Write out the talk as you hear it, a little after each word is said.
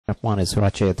Trap 1 is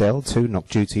HUARACHE ADELE, 2 Knock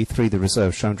Duty, 3 the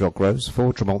reserve SHRONEDRAGH ROSE,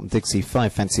 4 DROMULTON DIXIE,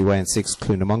 5 Fancy Way and 6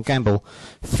 CLOUNAMON GAMBLE,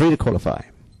 3 to qualify.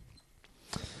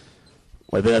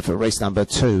 We're there for race number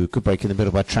 2. Good break in the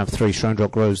middle by Trap 3.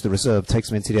 SHRONEDRAGH ROSE, the reserve, takes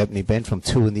him into the opening bend from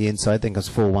 2 on the inside, then goes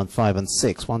 4, 1, 5 and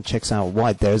 6. 1 checks out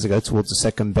wide there as they go towards the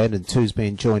second bend, and 2's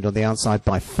being joined on the outside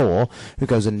by 4, who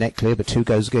goes a net clear, but 2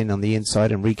 goes again on the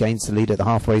inside and regains the lead at the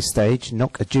halfway stage.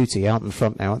 Knock a Duty out in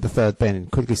front now at the third bend,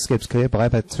 and quickly skips clear by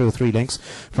about 2 or 3 lengths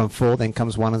from 4. Then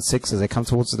comes 1 and 6 as they come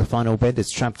towards the final bend.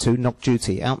 It's Trap 2, Knock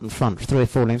Duty out in front, 3 or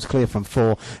 4 lengths clear from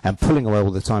 4 and pulling away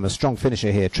all the time. A strong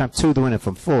finisher here. Trap 2 the winner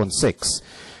from 4 and 6.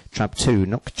 Trap 2,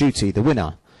 Knock Duty, the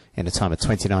winner, in a time of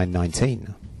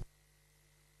 29.19.